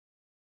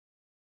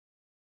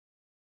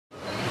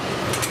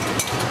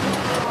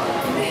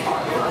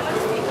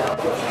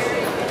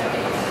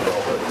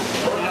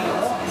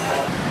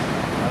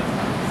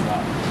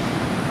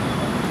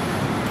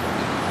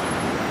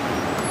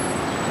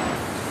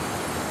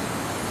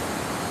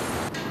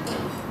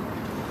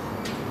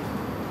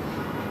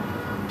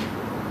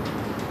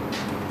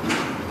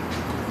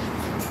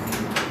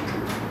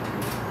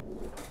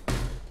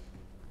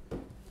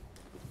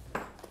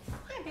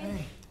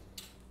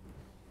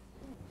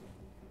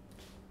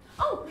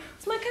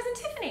It's my cousin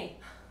Tiffany.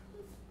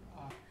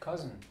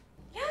 Cousin?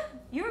 Yeah,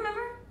 you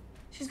remember?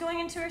 She's going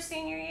into her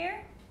senior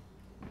year.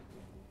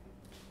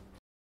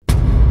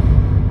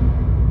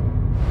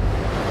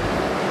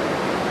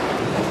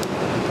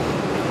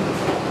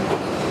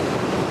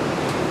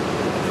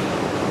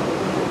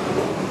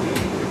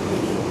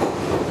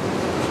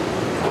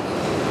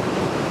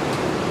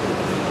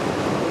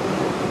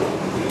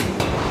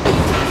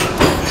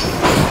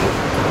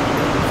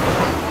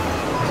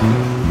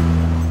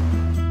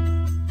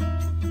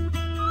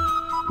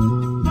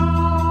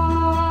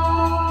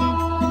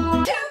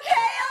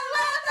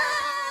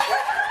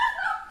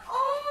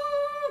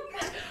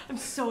 I'm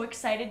so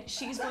excited.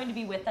 She's going to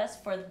be with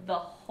us for the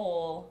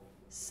whole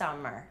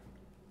summer.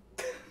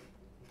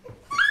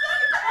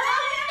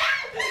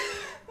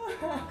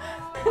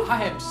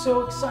 I am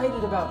so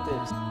excited about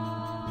this.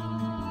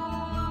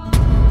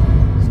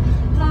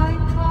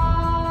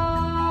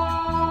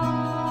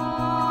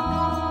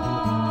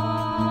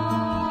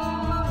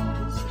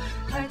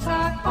 Kites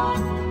are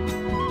fun.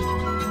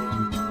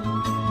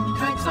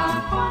 Kites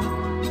are fun.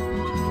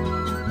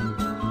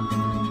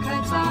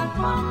 Kites are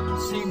fun.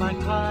 See my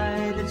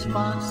kite, it's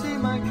fun. See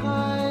my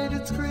kite,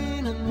 it's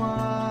green and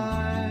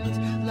white.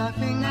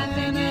 Laughing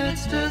in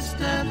its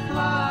distant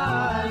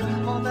flight.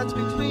 All that's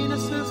between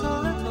us is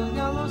a little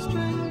yellow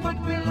string, but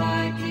we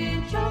like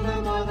each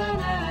other more than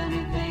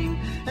anything.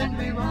 And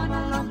we run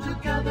along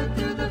together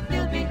through the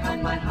field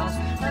behind my house.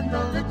 And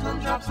the little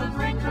drops of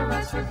rain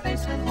caress her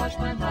face and wash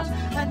my blouse.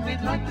 And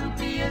we'd like to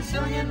be a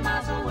zillion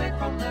miles away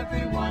from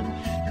everyone,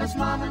 'cause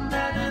Mom and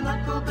Dad and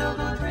Uncle Bill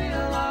don't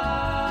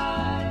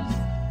realize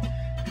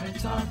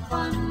kites are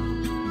fun.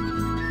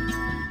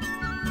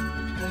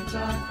 Kites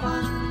are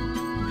fun.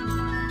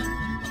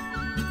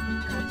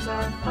 Kites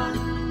are fun.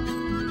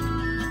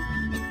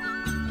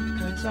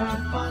 Kites are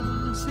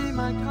fun. See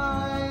my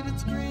kite,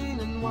 it's green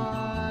and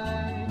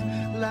white.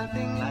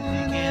 Laughing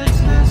in its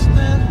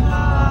distant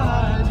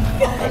flight.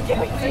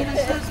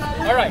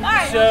 All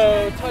right,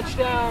 so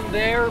touchdown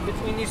there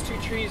between these two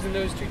trees and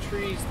those two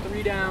trees.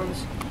 3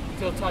 downs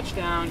till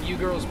touchdown. You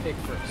girls pick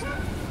first.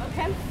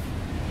 Okay.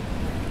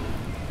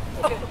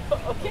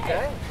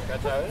 Okay.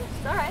 That's how it is.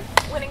 All right.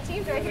 Winning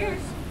teams right here.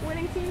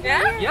 Winning teams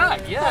Yeah? right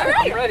here. Yeah,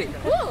 I'm ready.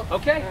 Cool.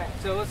 Okay,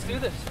 so let's do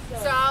this.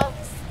 So I'll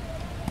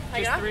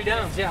hike Just up? 3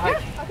 downs. Yeah,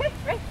 hike. Okay,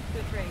 great.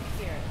 Good right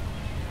here.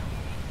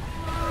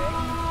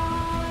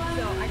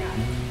 So I got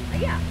it.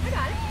 Yeah, I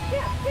got it.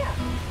 Yeah.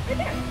 Right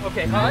there.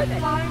 Okay, hut.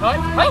 Flying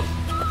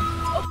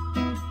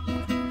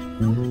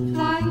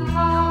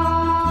car.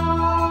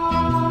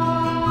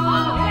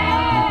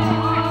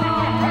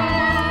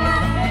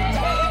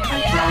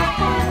 Kites are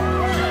fun.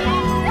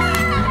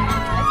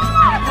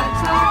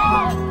 Kites are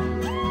fun.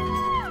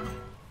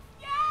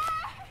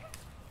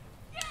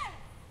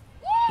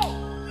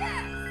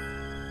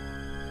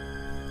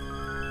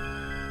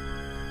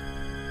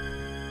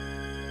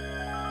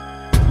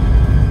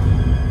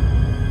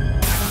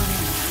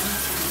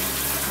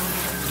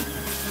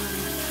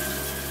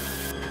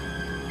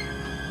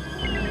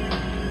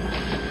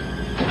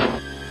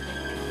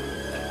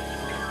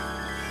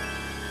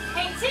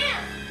 Hey,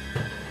 Tim!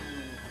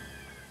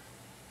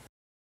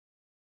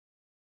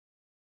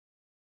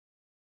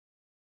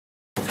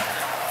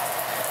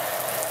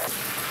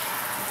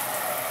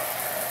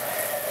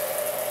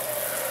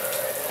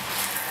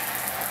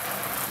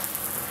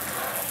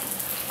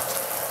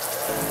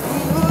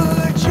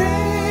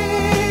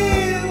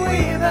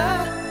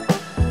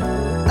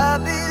 I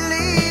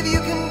believe you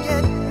can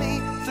get me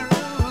through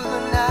the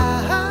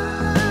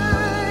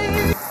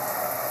night.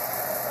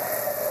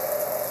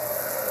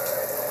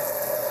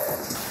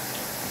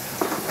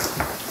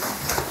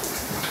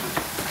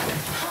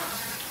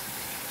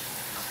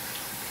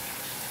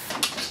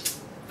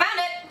 Found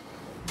it!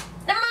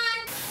 Never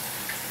mind!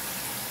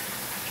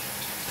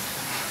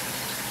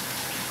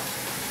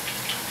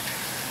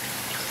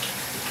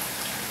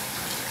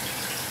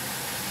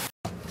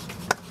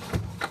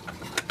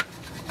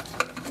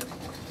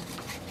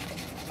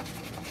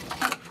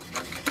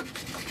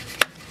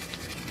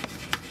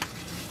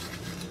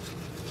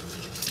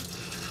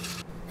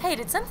 Hey,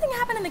 did something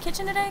happen in the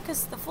kitchen today?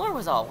 Because the floor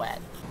was all wet.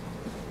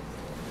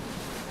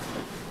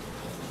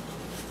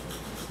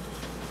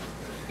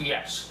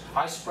 Yes,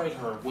 I sprayed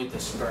her with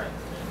the spray.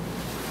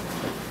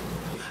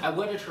 I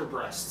wetted her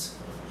breasts.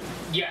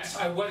 Yes,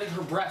 I wetted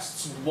her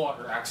breasts with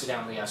water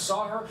accidentally. I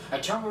saw her, I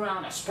turned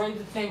around, I sprayed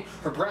the thing,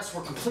 her breasts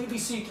were completely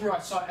see-through, I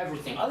saw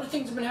everything. Other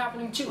things have been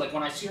happening too, like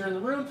when I see her in the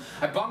room,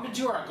 I bump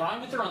into her, I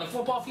grind with her on the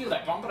football field,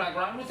 I bump and I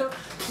grind with her.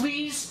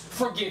 Please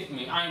forgive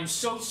me, I am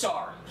so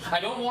sorry. I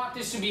don't want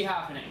this to be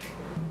happening.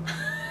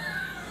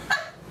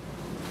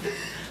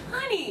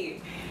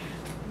 Honey,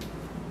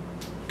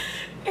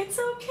 it's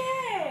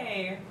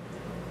okay.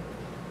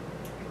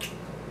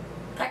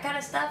 That kind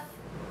of stuff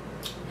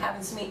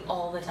happens to me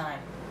all the time.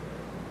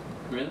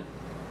 Really?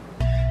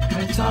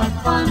 Kites are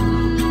fun.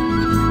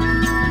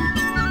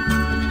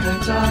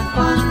 Kites are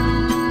fun.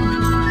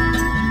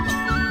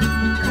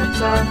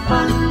 Kites are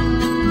fun.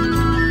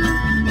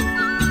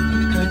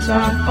 Kites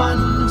are fun.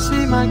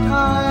 See my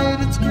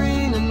kite, it's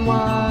green and and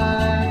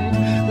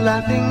wide,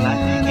 laughing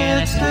in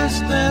its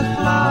distant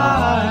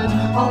flight.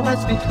 All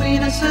that's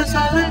between us is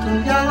a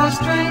little yellow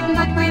string,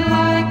 but we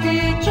like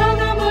each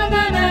other more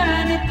than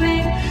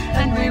anything,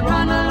 and we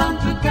run along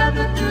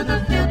together through the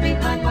field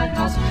behind my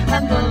house.